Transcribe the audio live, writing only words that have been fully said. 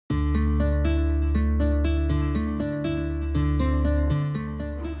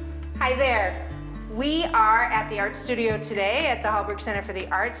Hi there. We are at the art studio today at the Hallberg Center for the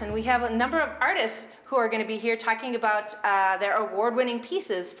Arts, and we have a number of artists who are going to be here talking about their award-winning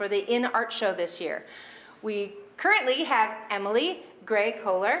pieces for the In Art Show this year. We currently have Emily Gray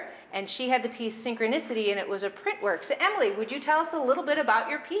Kohler, and she had the piece Synchronicity, and it was a print work. So Emily, would you tell us a little bit about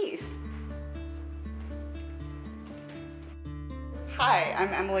your piece? Hi,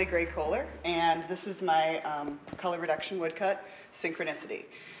 I'm Emily Gray Kohler, and this is my color reduction woodcut, Synchronicity.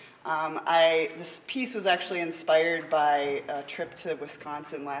 This piece was actually inspired by a trip to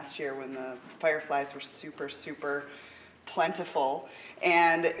Wisconsin last year when the fireflies were super plentiful,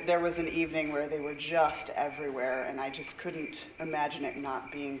 and there was an evening where they were just everywhere, and I just couldn't imagine it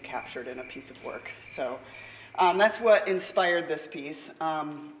not being captured in a piece of work. So that's what inspired this piece.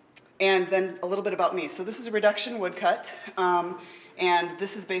 And then a little bit about me. So this is a reduction woodcut, and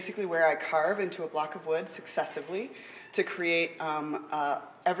this is basically where I carve into a block of wood successively to create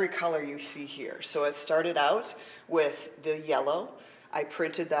every color you see here. So it started out with the yellow. I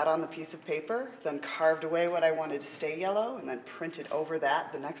printed that on the piece of paper, then carved away what I wanted to stay yellow, and then printed over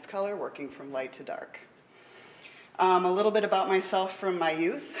that the next color, working from light to dark. A little bit about myself from my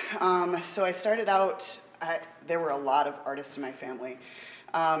youth. So I started out, there were a lot of artists in my family.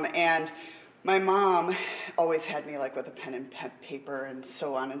 And my mom always had me like with a pen and paper and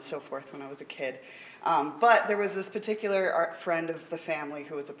so on and so forth when I was a kid. But there was this particular art friend of the family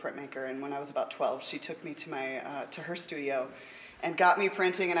who was a printmaker, and when I was about 12, she took me to her studio and got me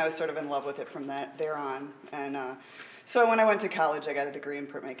printing, and I was sort of in love with it from there on. And so when I went to college, I got a degree in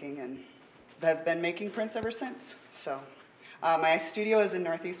printmaking, and I've been making prints ever since. So my studio is in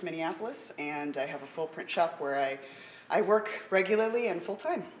Northeast Minneapolis, and I have a full print shop where I work regularly and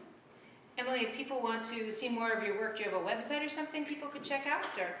full-time. Emily, if people want to see more of your work, do you have a website or something people could check out?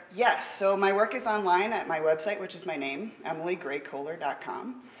 Or? Yes, so my work is online at my website, which is my name,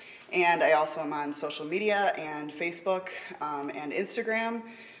 emilygraykohler.com. And I also am on social media and Facebook and Instagram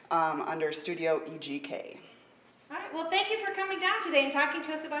under Studio EGK. All right, well, thank you for coming down today and talking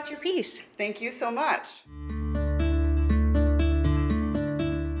to us about your piece. Thank you so much.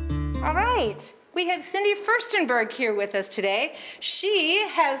 All right. We have Cindy Furstenberg here with us today. She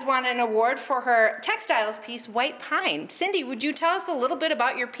has won an award for her textiles piece, White Pine. Cindy, would you tell us a little bit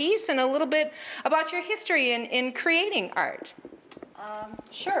about your piece and a little bit about your history in creating art?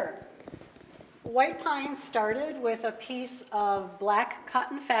 Sure. White Pine started with a piece of black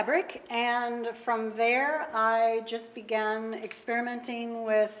cotton fabric, and from there I just began experimenting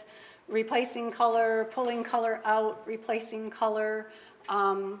with replacing color, pulling color out, replacing color,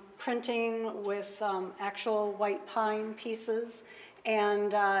 printing with actual white pine pieces,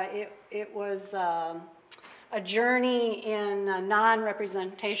 and it was a journey in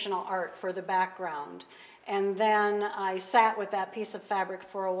non-representational art for the background. And then I sat with that piece of fabric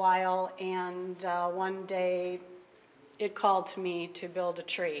for a while, and one day it called to me to build a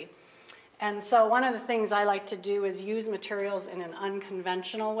tree. And so one of the things I like to do is use materials in an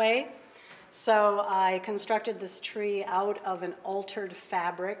unconventional way. So I constructed this tree out of an altered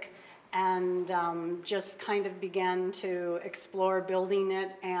fabric and just kind of began to explore building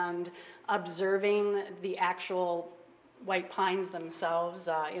it and observing the actual white pines themselves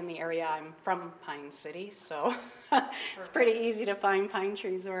in the area. I'm from Pine City, so it's pretty easy to find pine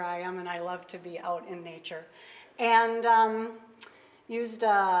trees where I am, and I love to be out in nature. And used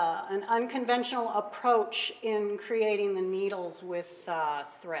an unconventional approach in creating the needles with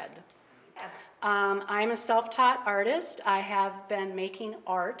thread. I'm a self-taught artist. I have been making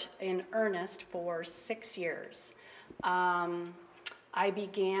art in earnest for 6 years. I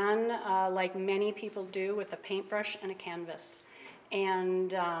began, like many people do, with a paintbrush and a canvas.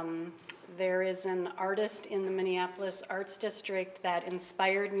 And there is an artist in the Minneapolis Arts District that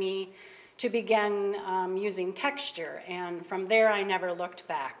inspired me to begin using texture. And from there, I never looked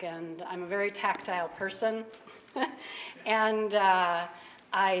back. And I'm a very tactile person. And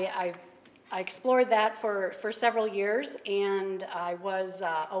I explored that for several years, and I was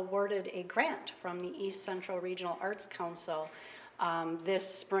awarded a grant from the East Central Regional Arts Council this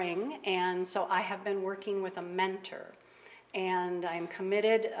spring, and so I have been working with a mentor, and I'm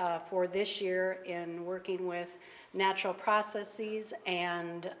committed for this year in working with natural processes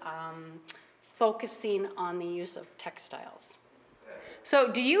and focusing on the use of textiles. So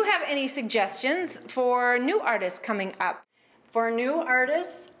do you have any suggestions for new artists coming up? For new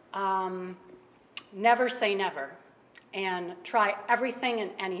artists, never say never, and try everything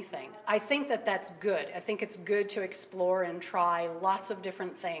and anything. I think that that's good. I think it's good to explore and try lots of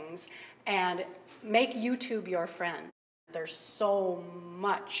different things and make YouTube your friend. There's so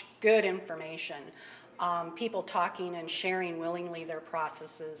much good information people talking and sharing willingly their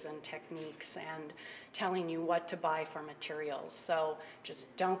processes and techniques and telling you what to buy for materials. So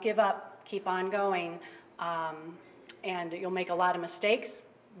just don't give up, keep on going, and you'll make a lot of mistakes,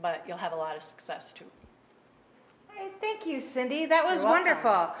 but you'll have a lot of success too. All right, thank you, Cindy. That was You're welcome.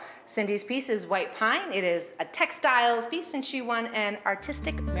 wonderful. Cindy's piece is White Pine. It is a textiles piece, and she won an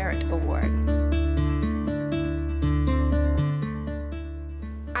Artistic Merit Award.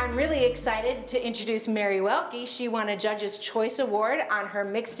 I'm really excited to introduce Mary Welke. She won a Judge's Choice Award on her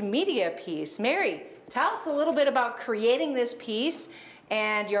mixed media piece. Mary, tell us a little bit about creating this piece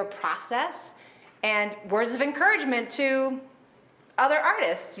and your process and words of encouragement to other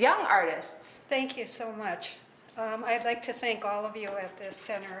artists, young artists. Thank you so much. I'd like to thank all of you at this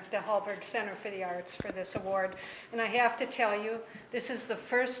center, the Hallberg Center for the Arts, for this award. And I have to tell you, this is the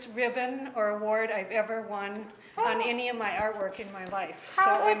first ribbon or award I've ever won on any of my artwork in my life. So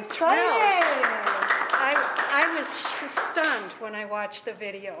I'm thrilled. I was stunned when I watched the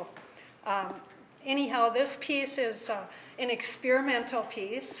video. Anyhow, this piece is an experimental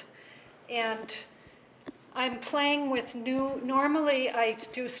piece, and I'm playing with normally I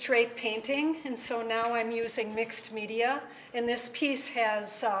do straight painting, and so now I'm using mixed media. And this piece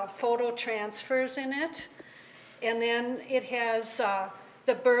has photo transfers in it. And then it has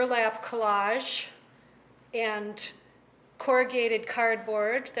the burlap collage and corrugated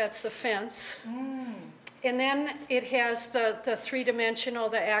cardboard, that's the fence. And then it has the three-dimensional,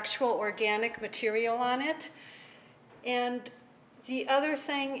 the actual organic material on it. And the other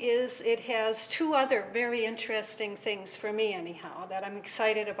thing is it has two other very interesting things for me anyhow that I'm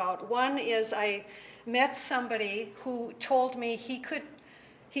excited about. One is I met somebody who told me he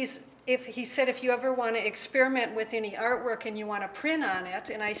said if you ever want to experiment with any artwork and you want to print on it,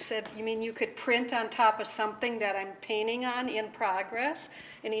 and I said, you mean you could print on top of something that I'm painting on in progress?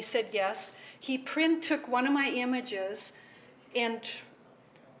 And he said yes. He took one of my images and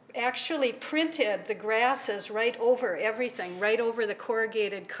actually printed the grasses right over everything, right over the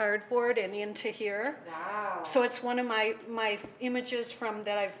corrugated cardboard and into here. Wow. So it's one of my images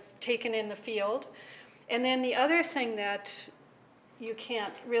that I've taken in the field. And then the other thing that you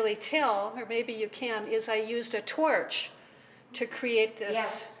can't really tell, or maybe you can, is I used a torch to create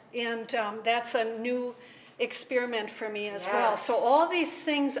this. Yes. And that's a new experiment for me as well. So all these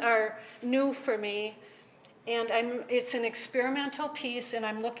things are new for me. And it's an experimental piece, and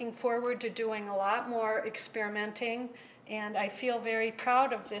I'm looking forward to doing a lot more experimenting. And I feel very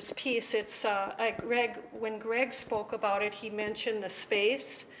proud of this piece. It's when Greg spoke about it, he mentioned the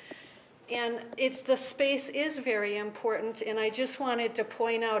space. And the space is very important. And I just wanted to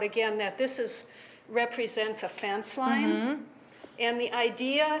point out again that this represents a fence line. And the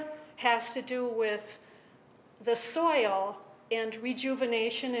idea has to do with the soil and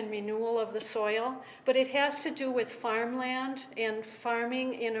rejuvenation and renewal of the soil, but it has to do with farmland and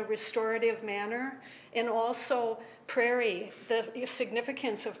farming in a restorative manner, and also prairie, the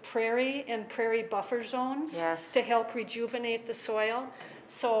significance of prairie and prairie buffer zones to help rejuvenate the soil.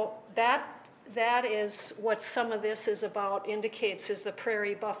 So that is what some of this is about, indicates, is the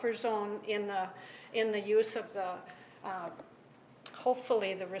prairie buffer zone in the use of the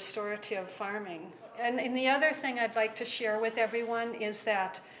hopefully the restorative farming. And the other thing I'd like to share with everyone is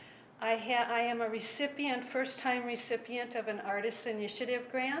that I am a first-time recipient of an Artist Initiative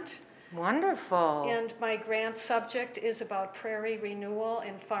grant. Wonderful. And my grant subject is about prairie renewal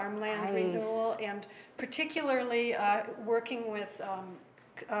and farmland renewal, and particularly working with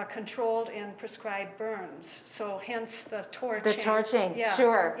controlled and prescribed burns. So hence the torching. The torching,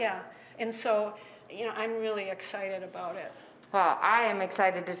 sure. Yeah, and so I'm really excited about it. Well, I am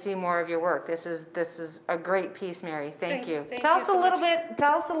excited to see more of your work. This is a great piece, Mary. Thank you. Tell us a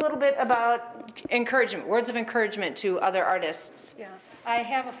little bit about encouragement, words of encouragement to other artists. Yeah, I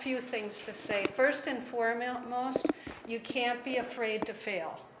have a few things to say. First and foremost, you can't be afraid to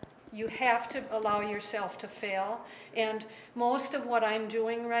fail. You have to allow yourself to fail. And most of what I'm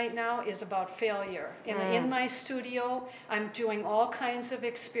doing right now is about failure. And in my studio, I'm doing all kinds of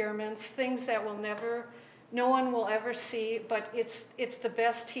experiments, things that no one will ever see, but it's the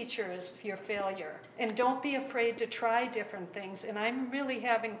best teacher is your failure. And don't be afraid to try different things. And I'm really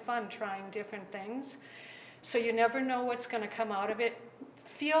having fun trying different things. So you never know what's going to come out of it.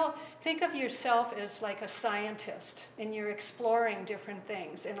 Think of yourself as like a scientist, and you're exploring different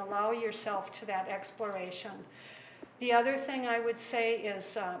things, and allow yourself to that exploration. The other thing I would say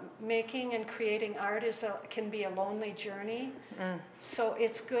is making and creating art can be a lonely journey. So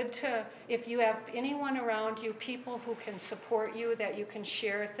it's good if you have anyone around you, people who can support you, that you can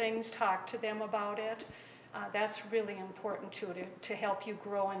share things, talk to them about it. That's really important to help you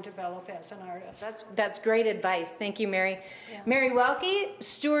grow and develop as an artist. That's great advice. Thank you, Mary. Yeah. Mary Welke,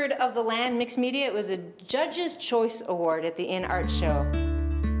 Steward of the Land Mixed Media. It was a Judge's Choice Award at the In Art Show.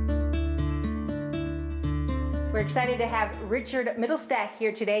 We're excited to have Richard Middlestack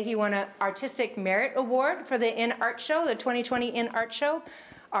here today. He won an Artistic Merit Award for the In Art Show, the 2020 In Art Show,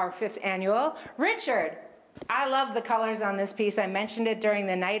 our 5th annual. Richard, I love the colors on this piece. I mentioned it during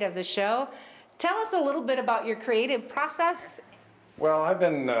the night of the show. Tell us a little bit about your creative process. Well, I've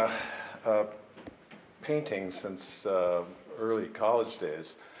been painting since early college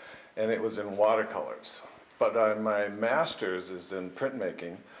days, and it was in watercolors. But my master's is in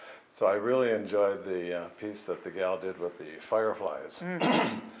printmaking, so I really enjoyed the piece that the gal did with the fireflies.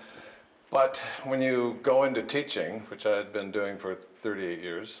 But when you go into teaching, which I had been doing for 38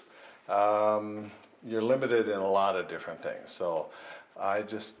 years, you're limited in a lot of different things. So I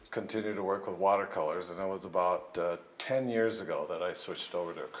just continued to work with watercolors, and it was about 10 years ago that I switched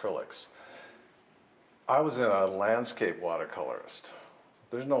over to acrylics. I was in a landscape watercolorist.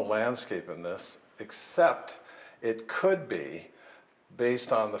 There's no landscape in this, except it could be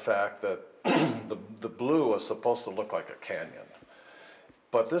based on the fact that the blue was supposed to look like a canyon.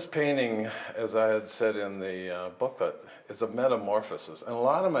 But this painting, as I had said in the booklet, is a metamorphosis. And a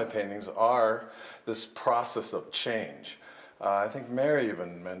lot of my paintings are this process of change. I think Mary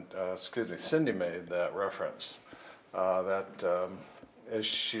even Cindy made that reference, as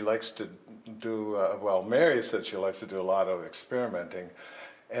she likes to do, well, Mary said she likes to do a lot of experimenting,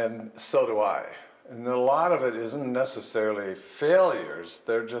 and so do I. And a lot of it isn't necessarily failures,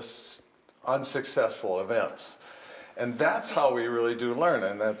 they're just unsuccessful events. And that's how we really do learn,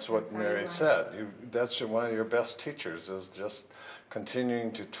 and that's what Mary said. That's one of your best teachers, is just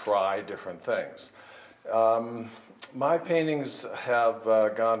continuing to try different things. My paintings have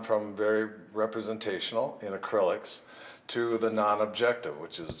gone from very representational in acrylics to the non-objective,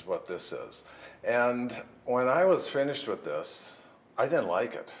 which is what this is. And when I was finished with this, I didn't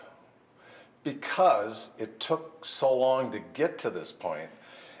like it, because it took so long to get to this point,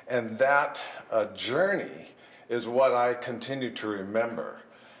 and that journey is what I continue to remember.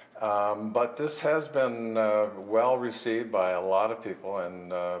 But this has been well received by a lot of people,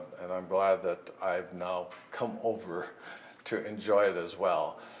 and I'm glad that I've now come over to enjoy it as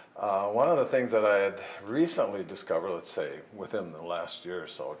well. One of the things that I had recently discovered, let's say within the last year or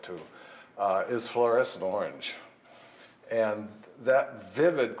so too, is fluorescent orange. And that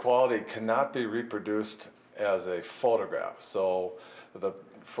vivid quality cannot be reproduced as a photograph. So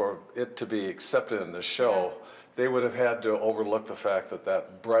for it to be accepted in the show, they would have had to overlook the fact that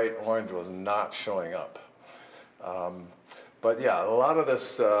that bright orange was not showing up. But yeah, a lot of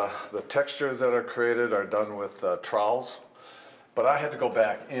this, the textures that are created are done with trowels. But I had to go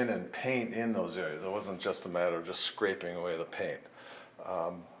back in and paint in those areas. It wasn't just a matter of just scraping away the paint.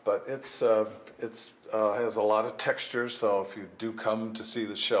 But it has a lot of textures, so if you do come to see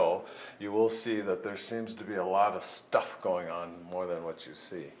the show, you will see that there seems to be a lot of stuff going on more than what you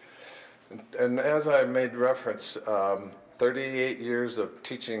see. And as I made reference, 38 years of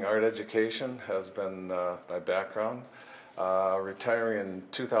teaching art education has been my background. Retiring in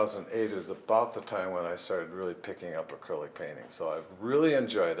 2008 is about the time when I started really picking up acrylic painting. So I've really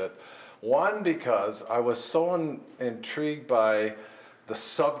enjoyed it. One, because I was so intrigued by the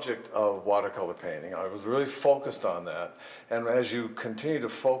subject of watercolor painting. I was really focused on that. And as you continue to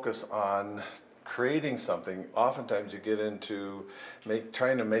focus on creating something, oftentimes you get into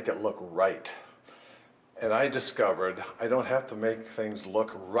trying to make it look right. And I discovered I don't have to make things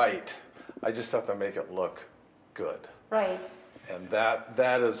look right. I just have to make it look good. Right. And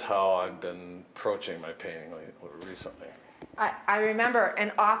that is how I've been approaching my painting recently. I remember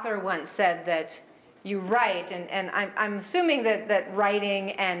an author once said that you write, and I'm assuming that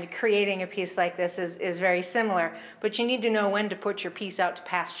writing and creating a piece like this is very similar, but you need to know when to put your piece out to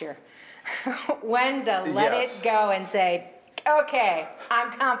pasture. When to let it go and say, okay,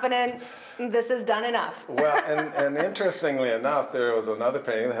 I'm confident, this is done enough. Well, and interestingly enough, there was another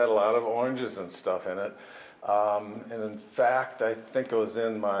painting that had a lot of oranges and stuff in it. And in fact, I think it was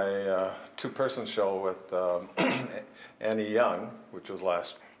in my two-person show with Annie Young, which was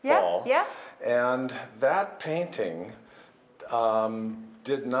last fall. Yeah. And that painting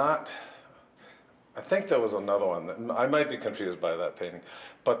did not, I think there was another one. I might be confused by that painting.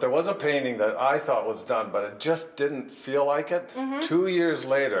 But there was a painting that I thought was done, but it just didn't feel like it. Mm-hmm. 2 years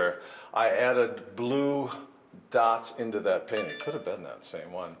later, I added blue dots into that painting. Could have been that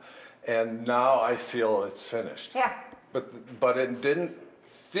same one. And now I feel it's finished. Yeah. But it didn't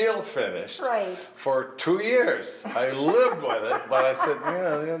feel finished for 2 years. I lived with it, but I said,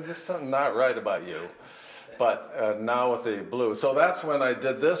 there's something not right about you. But now with the blue, so that's when I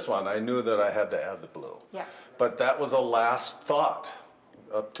did this one, I knew that I had to add the blue. Yeah. But that was a last thought.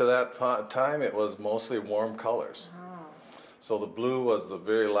 Up to that time, it was mostly warm colors. So the blue was the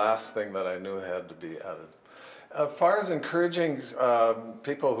very last thing that I knew had to be added. As far as encouraging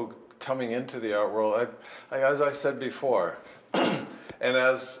people who coming into the art world, as I said before, and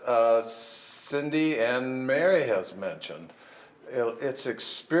as Cindy and Mary has mentioned, it's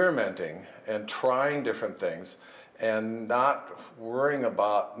experimenting and trying different things and not worrying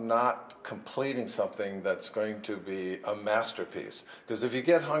about not completing something that's going to be a masterpiece. Because if you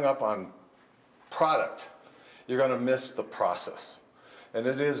get hung up on product, you're going to miss the process. And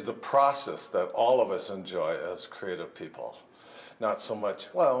it is the process that all of us enjoy as creative people. Not so much,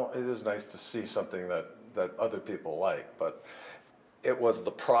 well, it is nice to see something that other people like, but it was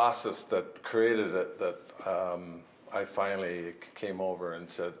the process that created it that I finally came over and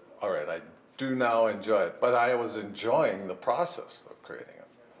said, all right, I do now enjoy it. But I was enjoying the process of creating it.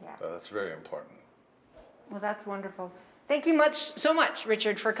 Yeah. That's very important. Well, that's wonderful. Thank you so much,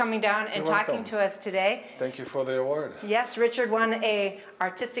 Richard, for coming down and You're talking welcome. to us today. Thank you for the award. Yes, Richard won a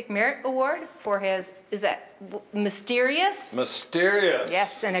Artistic Merit Award for his, is that Mysterious? Mysterious.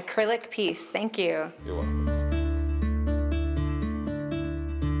 Yes, an acrylic piece. Thank you. You're welcome.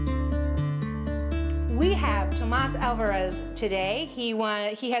 We have Tomas Alvarez today. He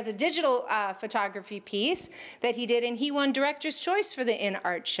has a digital photography piece that he did, and he won Director's Choice for the In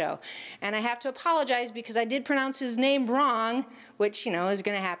Art Show. And I have to apologize because I did pronounce his name wrong, which, you know, is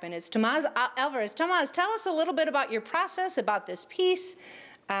going to happen. It's Tomas Alvarez. Tomas, tell us a little bit about your process, about this piece.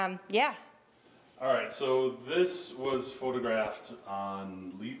 Yeah. All right, so this was photographed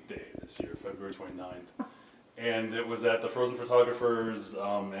on Leap Day this year, February 29th. And it was at the Frozen Photographers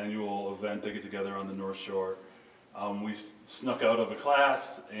annual event. They get together on the North Shore. We snuck out of a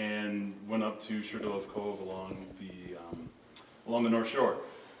class and went up to Sugarloaf Cove along the North Shore.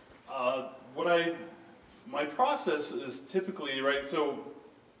 My process is typically, right, so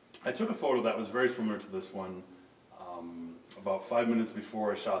I took a photo that was very similar to this one about 5 minutes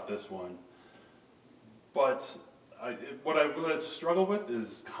before I shot this one. But what I struggle with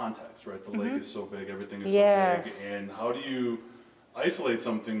is context, right? The lake is so big, everything is so big, and how do you isolate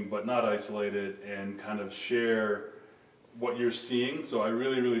something but not isolate it and kind of share what you're seeing? So I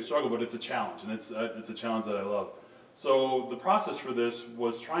really struggle, but it's a challenge, and it's a challenge that I love. So the process for this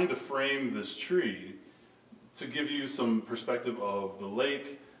was trying to frame this tree to give you some perspective of the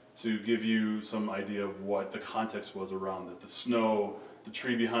lake, to give you some idea of what the context was around it, the snow, the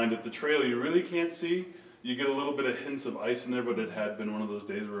tree behind it, the trail you really can't see. You get a little bit of hints of ice in there, but it had been one of those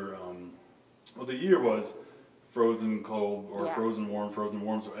days where, well, the year was frozen cold or frozen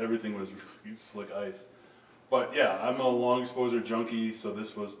warm, so everything was really slick ice. But yeah, I'm a long exposure junkie, so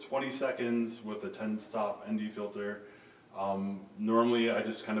this was 20 seconds with a 10-stop ND filter. Normally I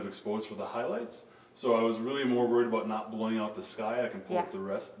just kind of expose for the highlights, so I was really more worried about not blowing out the sky. I can pull up the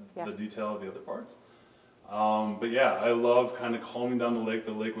rest, the detail of the other parts. But yeah, I love kind of calming down the lake.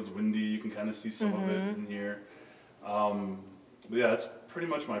 The lake was windy. You can kind of see some of it in here. But yeah, that's pretty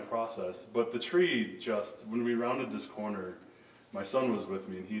much my process. But the tree, just when we rounded this corner, my son was with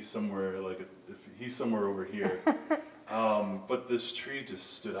me, and he's somewhere he's somewhere over here. But this tree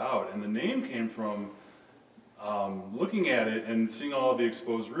just stood out, and the name came from looking at it and seeing all the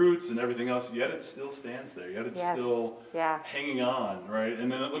exposed roots and everything else, yet it still stands there, yet it's still hanging on, right?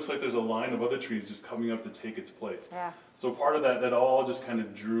 And then it looks like there's a line of other trees just coming up to take its place. So part of that all just kind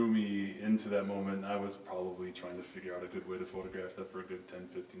of drew me into that moment. I was probably trying to figure out a good way to photograph that for a good 10,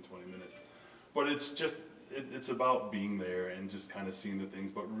 15, 20 minutes. But it's just, it's about being there and just kind of seeing the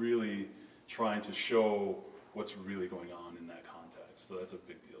things, but really trying to show what's really going on in that context. So that's a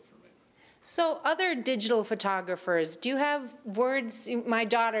big deal for me. So other digital photographers, do you have words? My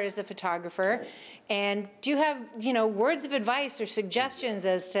daughter is a photographer, and do you have, you know, words of advice or suggestions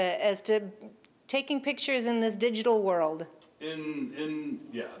as to taking pictures in this digital world?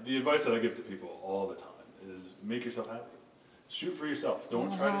 Yeah, the advice that I give to people all the time is make yourself happy. Shoot for yourself.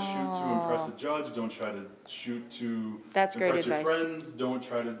 Don't try to shoot to impress the judge. Don't try to shoot to impress your friends. Don't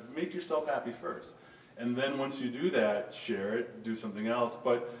try to make yourself happy first. And then once you do that, share it, do something else.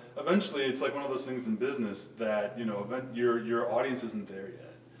 But eventually, it's like one of those things in business that, you know, your audience isn't there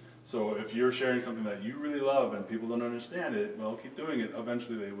yet. So if you're sharing something that you really love and people don't understand it, well, keep doing it.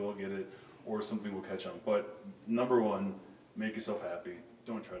 Eventually, they will get it, or something will catch on. But number one, make yourself happy.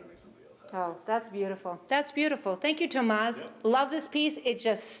 Don't try to make somebody else happy. Oh, that's beautiful. That's beautiful. Thank you, Tomas. Yeah. Love this piece. It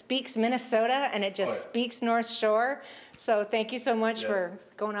just speaks Minnesota, and it just speaks North Shore. So thank you so much for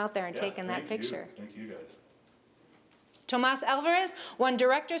going out there and taking that picture. Thank you, guys. Tomas Alvarez won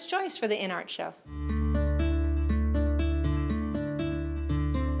Director's Choice for the In Art Show.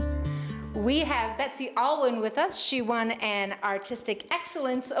 We have Betsy Alwyn with us. She won an Artistic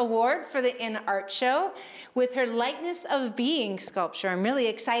Excellence Award for the In Art Show with her Lightness of Being sculpture. I'm really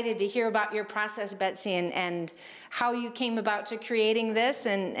excited to hear about your process, Betsy, and how you came about to creating this.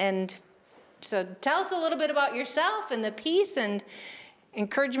 And so tell us a little bit about yourself and the piece and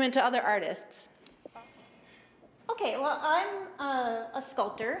encouragement to other artists. Okay, well, I'm a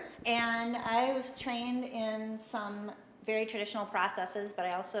sculptor, and I was trained in some very traditional processes, but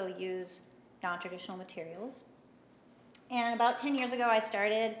I also use non-traditional materials. And about 10 years ago, I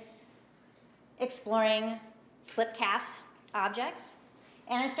started exploring slip cast objects,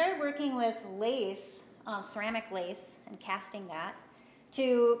 and I started working with lace, ceramic lace, and casting that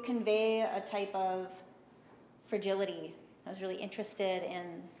to convey a type of fragility. I was really interested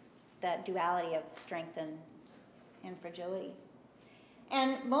in that duality of strength and fragility.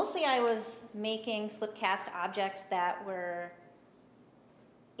 And mostly I was making slip cast objects that were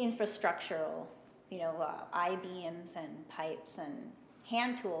infrastructural, you know, I-beams and pipes and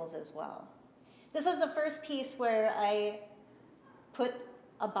hand tools as well. This was the first piece where I put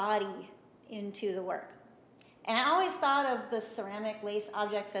a body into the work. And I always thought of the ceramic lace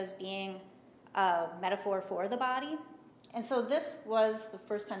objects as being a metaphor for the body. And so this was the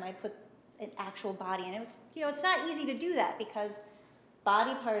first time I put an actual body. And it was, you know, it's not easy to do that because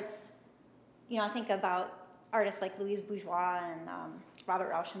body parts, you know, I think about artists like Louise Bourgeois and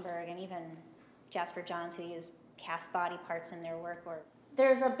Robert Rauschenberg and even Jasper Johns who use cast body parts in their work. Or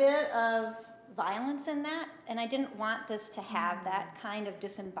there's a bit of violence in that, and I didn't want this to have that kind of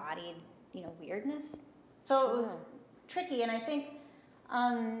disembodied, you know, weirdness. So it was tricky, and I think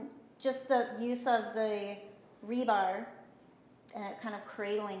just the use of the rebar and kind of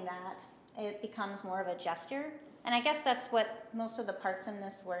cradling that, it becomes more of a gesture. And I guess that's what most of the parts in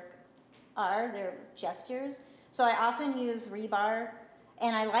this work are. They're gestures. So I often use rebar,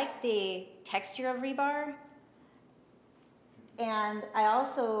 and I like the texture of rebar. And I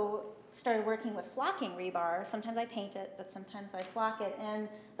also started working with flocking rebar. Sometimes I paint it, but sometimes I flock it. And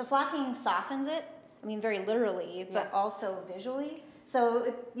the flocking softens it, I mean very literally, but also visually.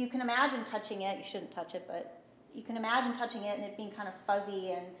 So you can imagine touching it. You shouldn't touch it, but you can imagine touching it and it being kind of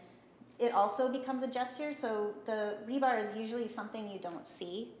fuzzy, and it also becomes a gesture. So the rebar is usually something you don't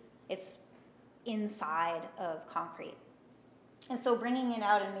see. It's inside of concrete. And so bringing it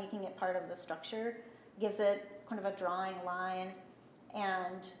out and making it part of the structure gives it kind of a drawing line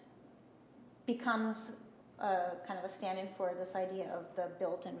and becomes kind of a stand-in for this idea of the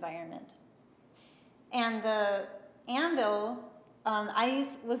built environment. And the anvil, I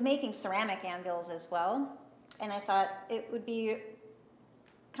was making ceramic anvils as well, and I thought it would be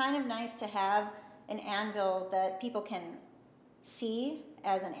kind of nice to have an anvil that people can see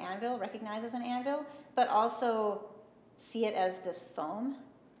as an anvil, recognize as an anvil, but also see it as this foam,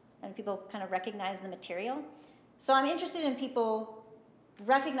 and people kind of recognize the material. So I'm interested in people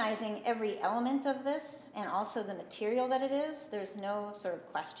recognizing every element of this and also the material that it is. There's no sort of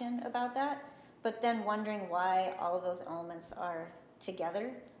question about that, but then wondering why all of those elements are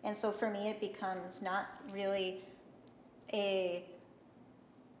together. And so for me, it becomes not really a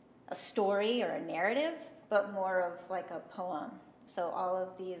story or a narrative, but more of like a poem. So all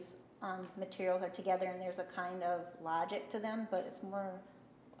of these materials are together, and there's a kind of logic to them, but it's more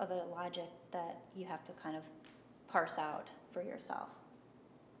of a logic that you have to kind of parse out for yourself.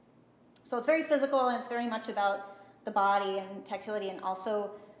 So it's very physical, and it's very much about the body and tactility, and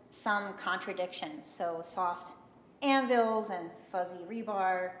also some contradictions. So soft anvils and fuzzy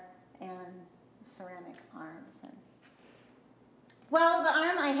rebar and ceramic arms. And well, the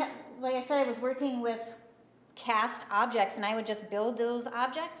arm, like I said, I was working with cast objects, and I would just build those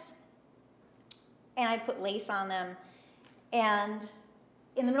objects, and I'd put lace on them. And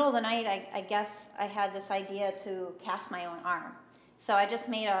in the middle of the night, I guess I had this idea to cast my own arm. So I just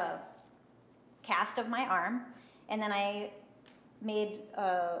made a cast of my arm, and then I made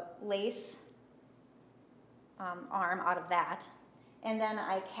a lace arm out of that, and then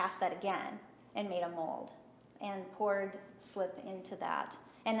I cast that again and made a mold and poured slip into that,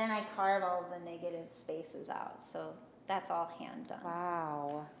 and then I carve all the negative spaces out. So that's all hand done.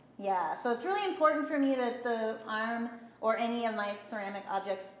 Wow. Yeah, so it's really important for me that the arm or any of my ceramic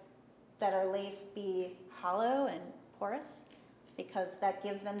objects that are laced be hollow and porous, because that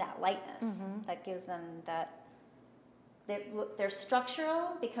gives them that lightness. That gives them that, they're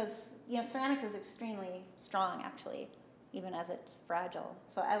structural, because, you know, ceramic is extremely strong actually, even as it's fragile.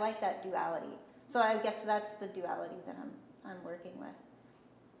 So I like that duality. So I guess that's the duality that I'm working with.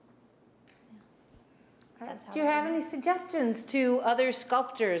 Yeah. Do you have any suggestions to other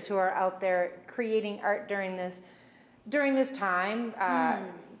sculptors who are out there creating art during this time?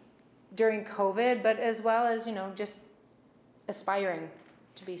 during COVID, but as well as, you know, just aspiring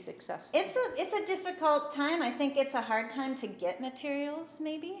to be successful? It's a difficult time. I think it's a hard time to get materials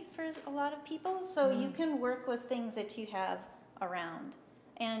maybe for a lot of people. So you can work with things that you have around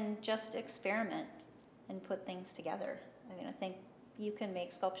and just experiment and put things together. I mean, I think you can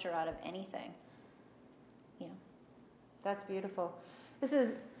make sculpture out of anything. You know. That's beautiful. This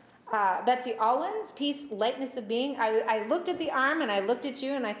is Betsy Alwyn's piece, Lightness of Being. I looked at the arm and I looked at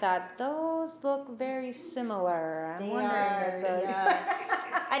you and I thought, those look very similar. I'm wondering if those... Yes.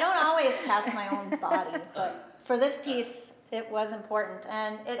 I don't always cast my own body, but for this piece, it was important.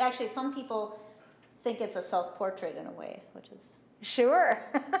 And it actually, some people think it's a self-portrait in a way, which is... Sure.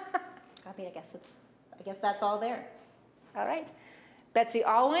 I mean, I guess that's all there. All right. Betsy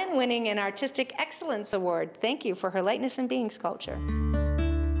Alwyn winning an Artistic Excellence Award. Thank you for her Lightness and Being sculpture.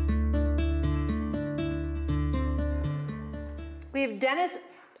 We have Dennis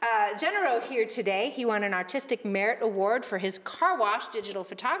Genero here today. He won an Artistic Merit Award for his car wash digital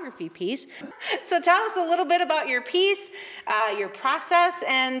photography piece. So tell us a little bit about your piece, your process,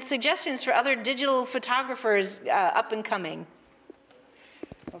 and suggestions for other digital photographers up and coming.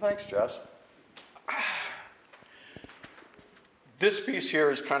 Well, thanks, Jess. This piece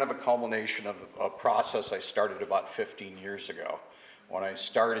here is kind of a culmination of a process I started about 15 years ago when I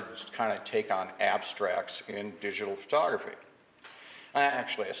started to kind of take on abstracts in digital photography.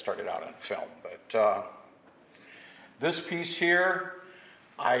 Actually, I started out on film, but this piece here,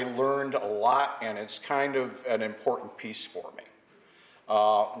 I learned a lot, and it's kind of an important piece for me.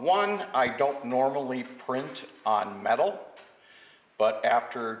 One, I don't normally print on metal, but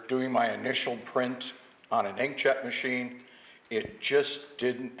after doing my initial print on an inkjet machine, it just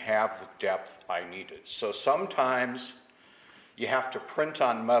didn't have the depth I needed. So sometimes you have to print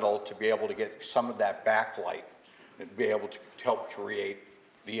on metal to be able to get some of that backlight and be able to help create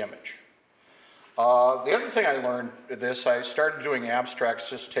the image. The other thing I learned this, I started doing abstracts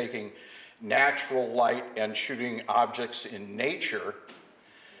just taking natural light and shooting objects in nature.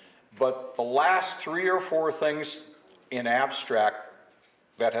 But the last 3 or 4 things in abstract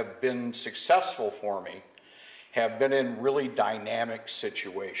that have been successful for me have been in really dynamic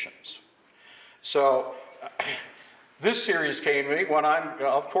situations. So this series came to me when I'm,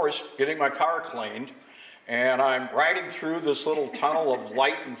 of course, getting my car cleaned, and I'm riding through this little tunnel of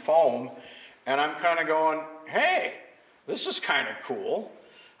light and foam, and I'm kind of going, hey, this is kind of cool.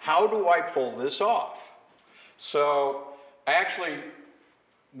 How do I pull this off? So I actually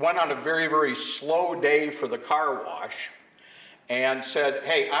went on a very, very slow day for the car wash and said,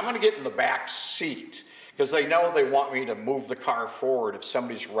 hey, I'm going to get in the back seat, because they know they want me to move the car forward if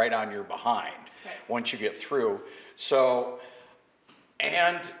somebody's right on your behind once you get through. So,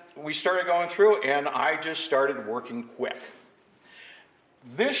 and we started going through, and I just started working quick.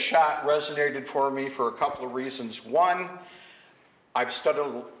 This shot resonated for me for a couple of reasons. One, I've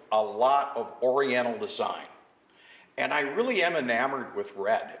studied a lot of Oriental design, and I really am enamored with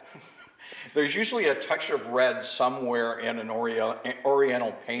red. There's usually a touch of red somewhere in an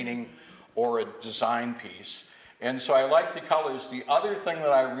Oriental painting or a design piece, and so I like the colors. The other thing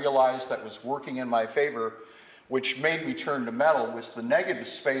that I realized that was working in my favor, which made me turn to metal, was the negative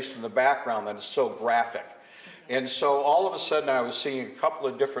space in the background that is so graphic. And so all of a sudden I was seeing a couple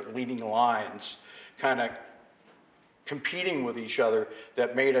of different leading lines kind of competing with each other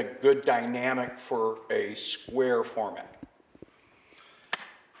that made a good dynamic for a square format.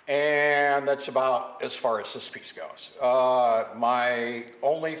 And that's about as far as this piece goes. My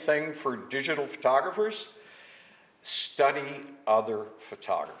only thing for digital photographers, study other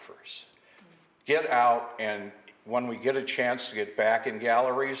photographers. Get out, and when we get a chance to get back in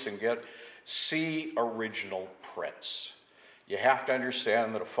galleries and see original prints. You have to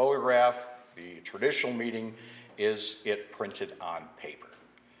understand that a photograph, the traditional meaning, is it printed on paper.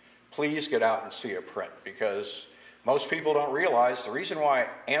 Please get out and see a print, because most people don't realize the reason why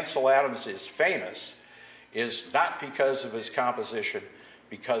Ansel Adams is famous is not because of his composition,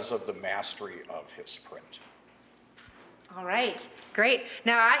 because of the mastery of his print. All right, great.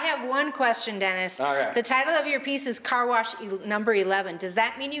 Now I have one question, Dennis. Okay. The title of your piece is Car Wash number 11. Does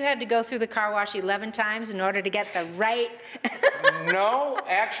that mean you had to go through the car wash 11 times in order to get the right? No,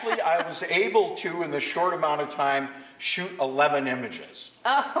 actually I was able to, in the short amount of time, shoot 11 images.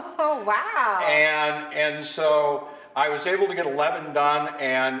 Oh, wow. And so I was able to get 11 done,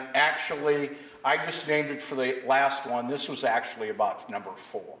 and actually I just named it for the last one. This was actually about number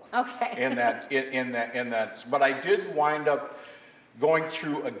 4. Okay. In that, but I did wind up going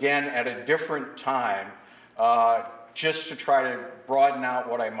through again at a different time, just to try to broaden out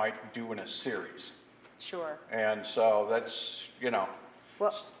what I might do in a series. Sure. And so that's, you know,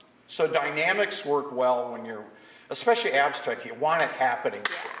 Well, So dynamics work well when you're, especially abstract, you want it happening.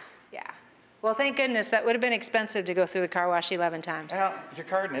 Yeah. Well, thank goodness. That would have been expensive to go through the car wash 11 times. Well, your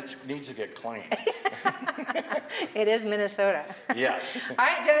car needs to get cleaned. It is Minnesota. Yes. All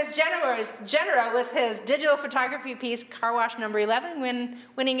right, Dennis Genera with his digital photography piece, Car Wash number 11,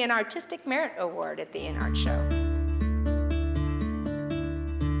 winning an Artistic Merit Award at the InArt Show.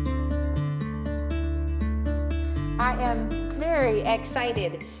 I am very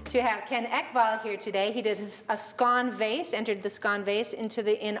excited to have Ken Ekval here today. He does a scone vase, entered the scone vase into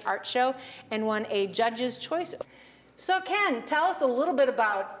the InArt Show and won a Judge's Choice. So Ken, tell us a little bit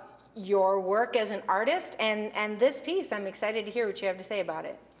about your work as an artist and this piece. I'm excited to hear what you have to say about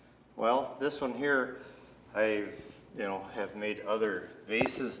it. Well, this one here, I have made other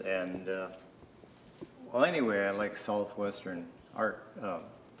vases, and well, anyway, I like Southwestern art,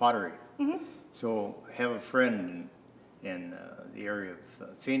 pottery. Mm-hmm. So I have a friend in the area of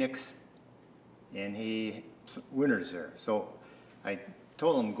Phoenix, and he winters there. So I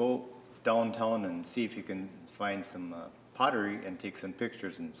told him, go downtown and see if you can find some pottery and take some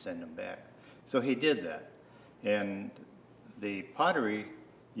pictures and send them back. So he did that. And the pottery,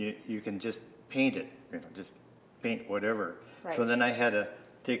 you can just paint it, just paint whatever. Right. So then I had to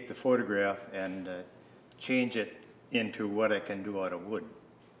take the photograph and change it into what I can do out of wood.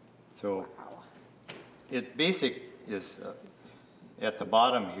 So it basic is, at the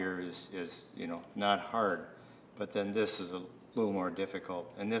bottom here is not hard, but then this is a little more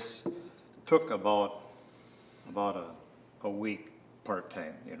difficult. And this took about a week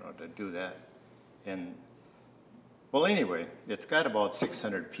part-time, to do that. And well, anyway, it's got about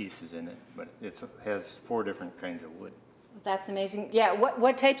 600 pieces in it, but it has 4 different kinds of wood. That's amazing. Yeah,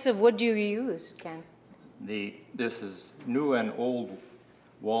 what types of wood do you use, Ken? This is new and old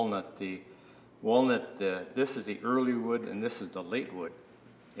walnut. The walnut, this is the early wood, and this is the late wood.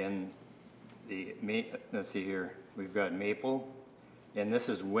 And let's see here, we've got maple, and this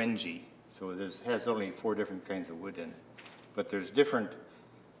is wenge. So it has only 4 different kinds of wood in it. But there's different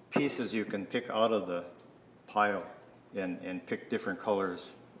pieces you can pick out of the pile and pick different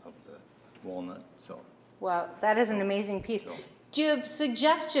colors of the walnut. So. Well, that is an amazing piece. So. Do you have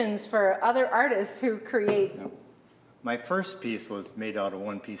suggestions for other artists who create? My first piece was made out of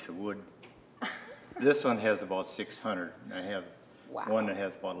 1 piece of wood. This one has about 600. I have one that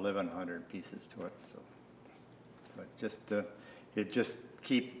has about 1,100 pieces to it. So, but it just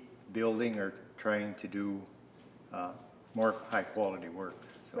keep building or trying to do more high quality work.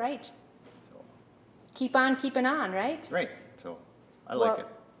 So, right. So. Keep on keeping on, right? Right. So I like it.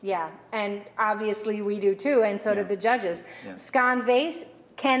 Yeah, and obviously we do too, and so did the judges. Yeah. Scone vase,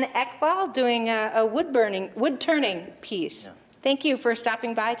 Ken Ekval doing a wood turning piece. Yeah. Thank you for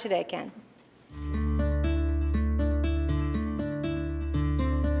stopping by today, Ken.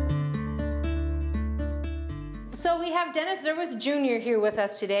 So we have Dennis Zerwas Jr. here with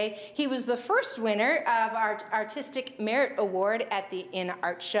us today. He was the first winner of our Artistic Merit Award at the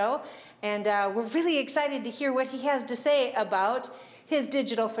InArt Show, and we're really excited to hear what he has to say about his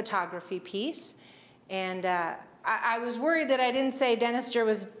digital photography piece. And I was worried that I didn't say Dennis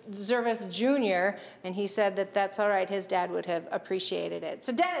Zerwas Jr., and he said that that's all right, his dad would have appreciated it.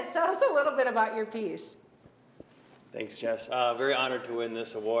 So Dennis, tell us a little bit about your piece. Thanks, Jess. Very honored to win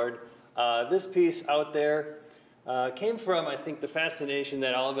this award. This piece out there came from, I think, the fascination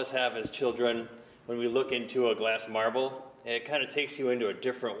that all of us have as children when we look into a glass marble. It kind of takes you into a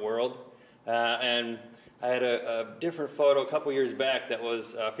different world. And I had a different photo a couple years back that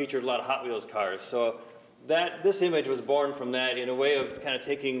was featured a lot of Hot Wheels cars. So this image was born from that, in a way of kind of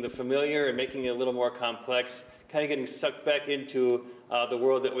taking the familiar and making it a little more complex, kind of getting sucked back into the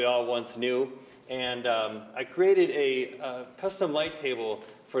world that we all once knew. And I created a custom light table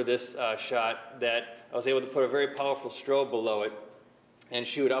for this shot that I was able to put a very powerful strobe below it and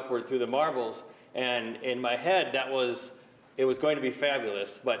shoot upward through the marbles. And in my head, it was going to be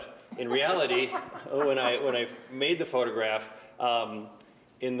fabulous. But in reality, when I made the photograph,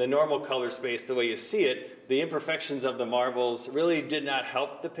 in the normal color space, the way you see it, the imperfections of the marbles really did not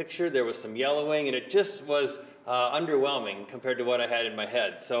help the picture. There was some yellowing, and it just was underwhelming compared to what I had in my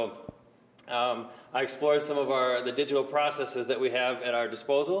head. So I explored some of the digital processes that we have at our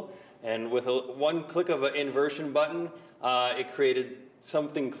disposal, and with one click of an inversion button, it created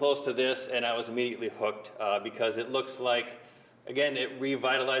something close to this, and I was immediately hooked because it looks like, again, it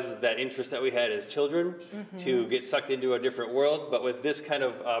revitalizes that interest that we had as children to get sucked into a different world. But with this kind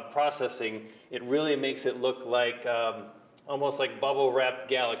of processing, it really makes it look like almost like bubble-wrapped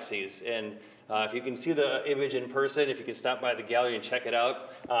galaxies. And if you can see the image in person, if you can stop by the gallery and check it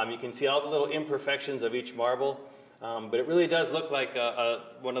out, you can see all the little imperfections of each marble. But it really does look like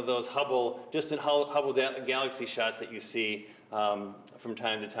one of those distant Hubble galaxy shots that you see from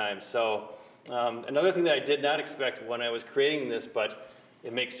time to time. So another thing that I did not expect when I was creating this, but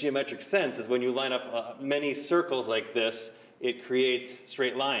it makes geometric sense, is when you line up many circles like this, it creates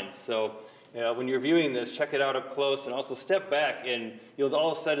straight lines. So when you're viewing this, check it out up close and also step back, and you'll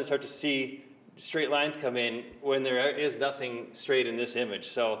all of a sudden start to see straight lines come in when there is nothing straight in this image.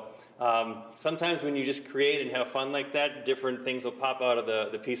 So sometimes when you just create and have fun like that, different things will pop out of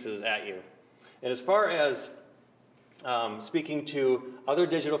the pieces at you. And as far as speaking to other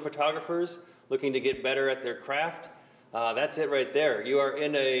digital photographers looking to get better at their craft, that's it right there. You are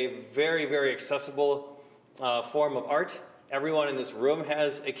in a very, very accessible form of art. Everyone in this room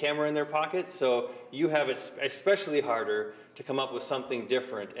has a camera in their pocket, so you have it especially harder to come up with something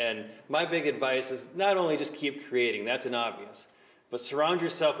different. And my big advice is not only just keep creating, that's an obvious, but surround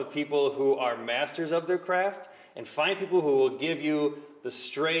yourself with people who are masters of their craft, and find people who will give you the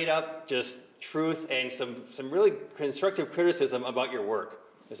straight up just truth and some really constructive criticism about your work.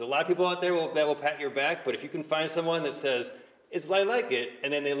 There's a lot of people out there that will pat your back, but if you can find someone that says, I like it,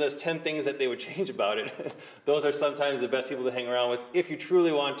 and then they list 10 things that they would change about it, those are sometimes the best people to hang around with if you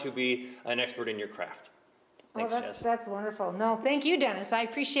truly want to be an expert in your craft. Thanks, Jess. That's wonderful. No, thank you, Dennis. I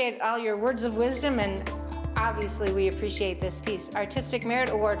appreciate all your words of wisdom, and obviously we appreciate this piece. Artistic Merit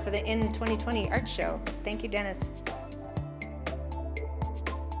Award for the In 2020 Art Show. Thank you, Dennis.